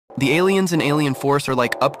The aliens in Alien Force are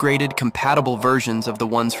like upgraded, compatible versions of the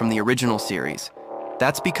ones from the original series.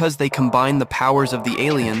 That's because they combine the powers of the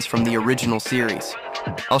aliens from the original series.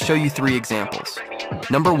 I'll show you 3 examples.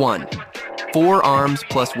 Number 1, 4 arms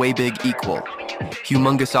plus way big equal.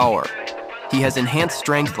 Humongousaur. He has enhanced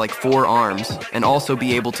strength like 4 arms, and also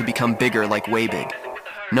be able to become bigger like way big.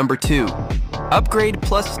 Number 2, upgrade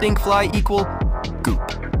plus stinkfly equal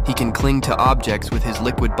Goop. He can cling to objects with his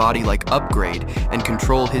liquid body like Upgrade and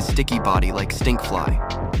control his sticky body like Stinkfly.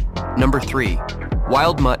 Number 3,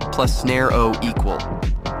 Wild Mutt plus Snare O equal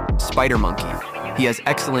Spider Monkey. He has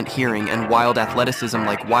excellent hearing and wild athleticism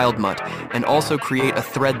like Wild Mutt, and also create a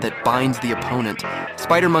thread that binds the opponent.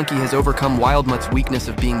 Spider Monkey has overcome Wild Mutt's weakness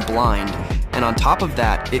of being blind, and on top of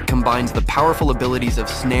that, it combines the powerful abilities of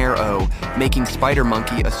Snare O, making Spider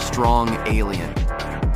Monkey a strong alien.